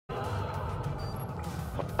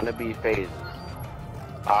wanna be FaZe.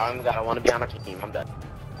 I wanna be on a team. I'm done.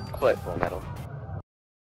 Quit Full Metal.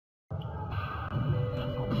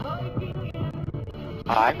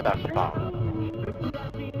 I got spawned.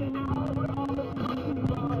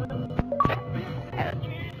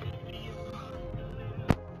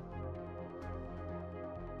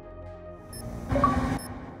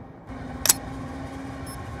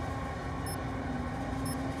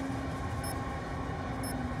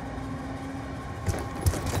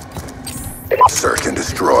 Search and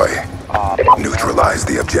destroy. Neutralize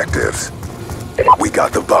the objectives. We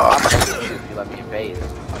got the bomb. If you let me FaZe,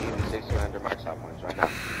 I'll give you 1,600 Microsoft points right now.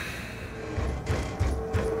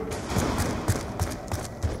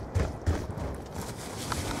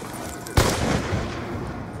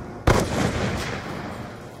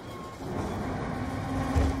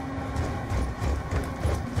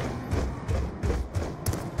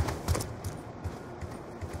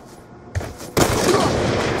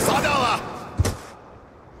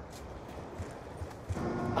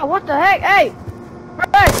 Oh, what the heck? Hey!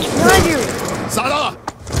 Right behind you! Sada!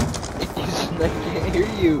 I can't hear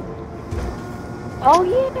you. Oh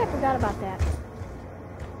yeah, I forgot about that.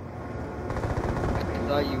 I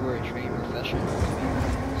thought you were a trained professional.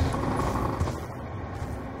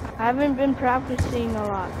 I haven't been practicing a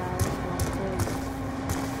lot, guys.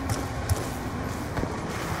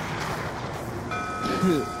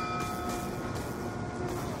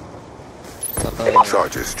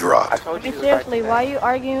 Charges dropped. I mean, seriously, why are you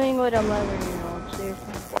arguing with 11-year-olds?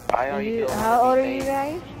 Seriously. Why are you? How old are you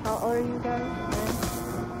guys? How old are you guys?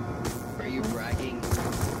 Are you bragging?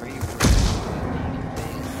 Are you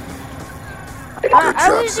Good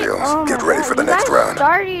job, Seals. Get ready for the next round.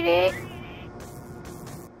 Started it.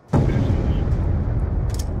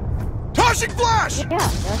 Tossing flash! Yeah,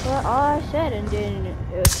 that's what all I said, and then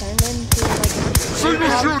it turned into like a Single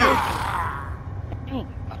shooter! Dang.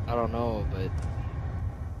 I don't know, but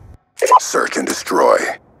Search and destroy.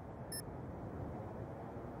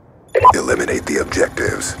 Eliminate the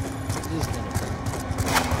objectives. this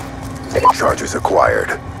is gonna Charges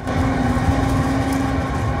acquired.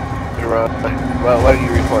 Well, what are you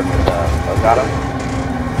reporting? Elgato?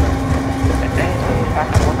 Back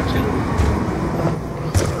to 1 or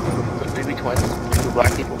 2. Maybe twins. 2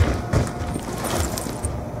 black people.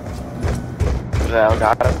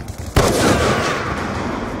 Elgato?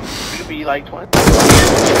 Could be like twins.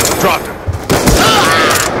 Dropped him.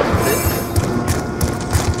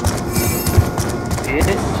 Did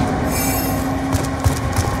it?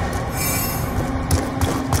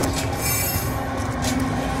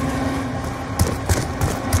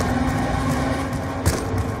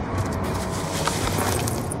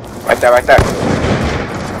 Right there.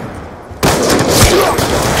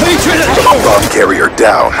 Bomb carrier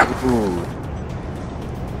down.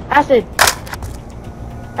 Acid.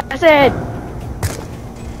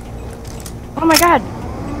 Oh my god.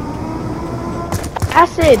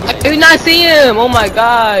 Acid. I did not see him! Oh my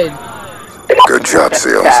god! Good job,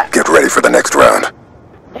 Seals. Get ready for the next round.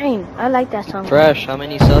 Dang, I like that song. Fresh, how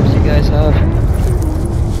many subs you guys have?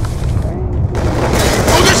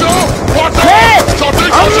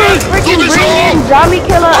 I'm gonna freaking bring in Zombie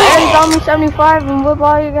Killer and Zombie 75 and whip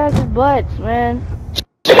all you guys' butts, man.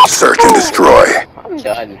 Search and destroy. I'm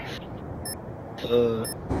done.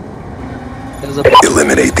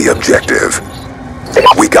 Eliminate the objective.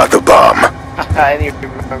 We got the bomb. I didn't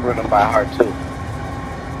even remember them by heart, too.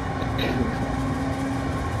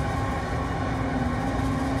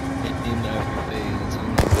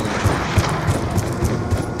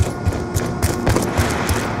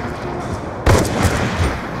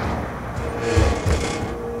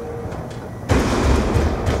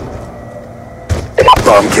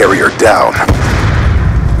 Bomb carrier down.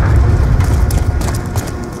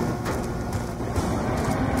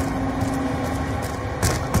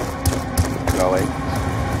 Go away.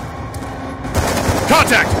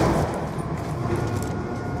 Contact!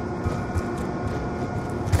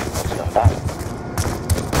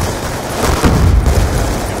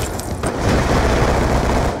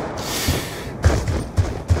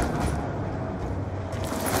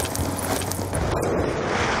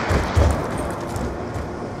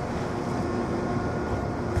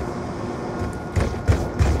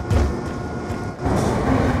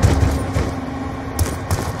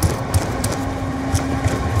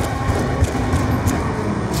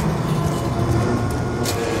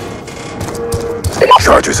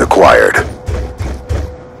 Charges acquired.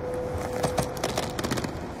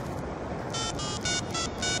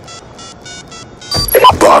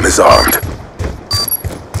 Bomb is armed.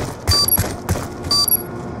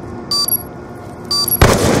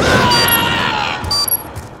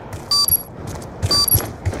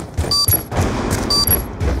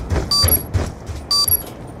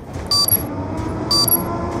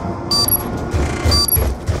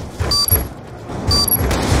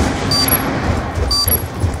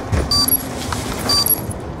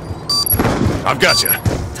 I've got you.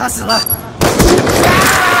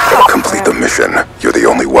 Complete the mission. You're the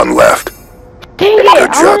only one left. Dang it!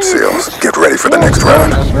 Good job, SEALs. Get ready for the next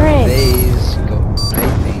round. FaZe, go.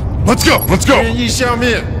 Night, Let's go. Let's go.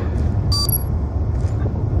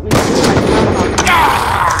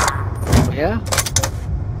 yeah?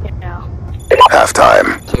 Yeah.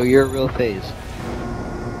 Halftime. So you're a real FaZe.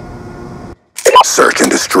 Search and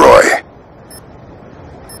destroy.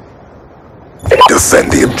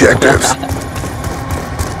 Defend the objectives.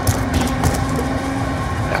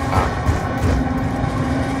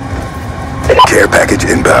 Care package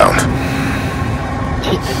inbound.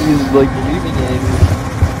 He's like dreaming it.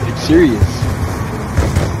 It's serious.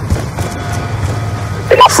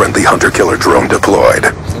 Friendly hunter-killer drone deployed.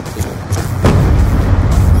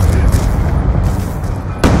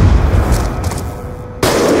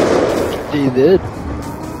 He did.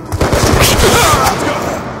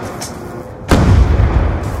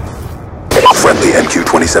 Friendly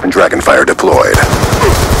MQ-27 Dragonfire deployed.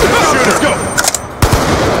 Let's go.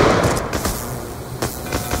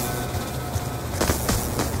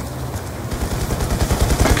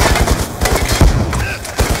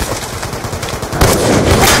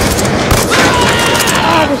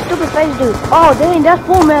 Oh, the stupid FaZe dude. Oh, dang, that's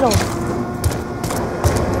full metal.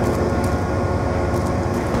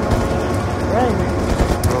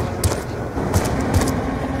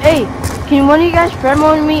 Hey, can one of you guys friend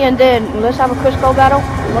mode me and then let's have a Crisco battle?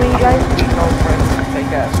 One of you guys?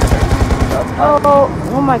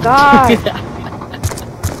 Oh my god.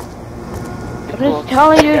 I'm just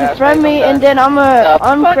telling you to friend me and then I'm gonna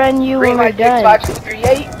unfriend you when we're done.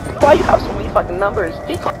 Why you have so many fucking numbers?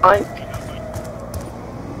 Decline.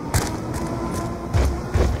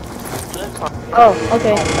 Oh,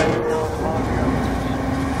 okay.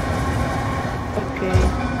 Okay.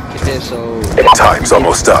 Okay, so Time's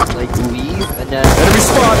almost up. like leave and then Enemy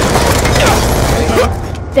spotted.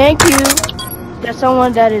 Thank you. That's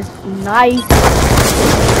someone that is nice.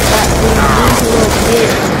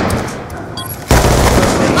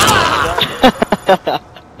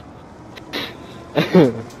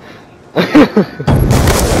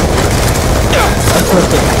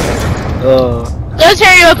 Let's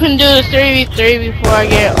hurry up and do the 3v3 before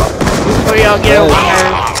y'all get over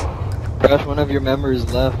here. Crash, one of your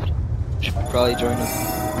members left. Should probably join us.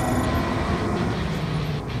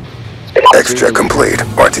 X-check complete.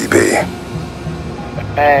 RTB.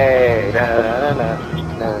 Hey,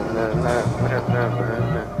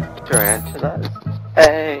 tarantulas.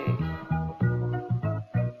 Hey,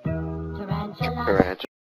 tarantula.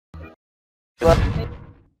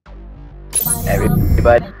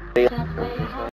 Everybody.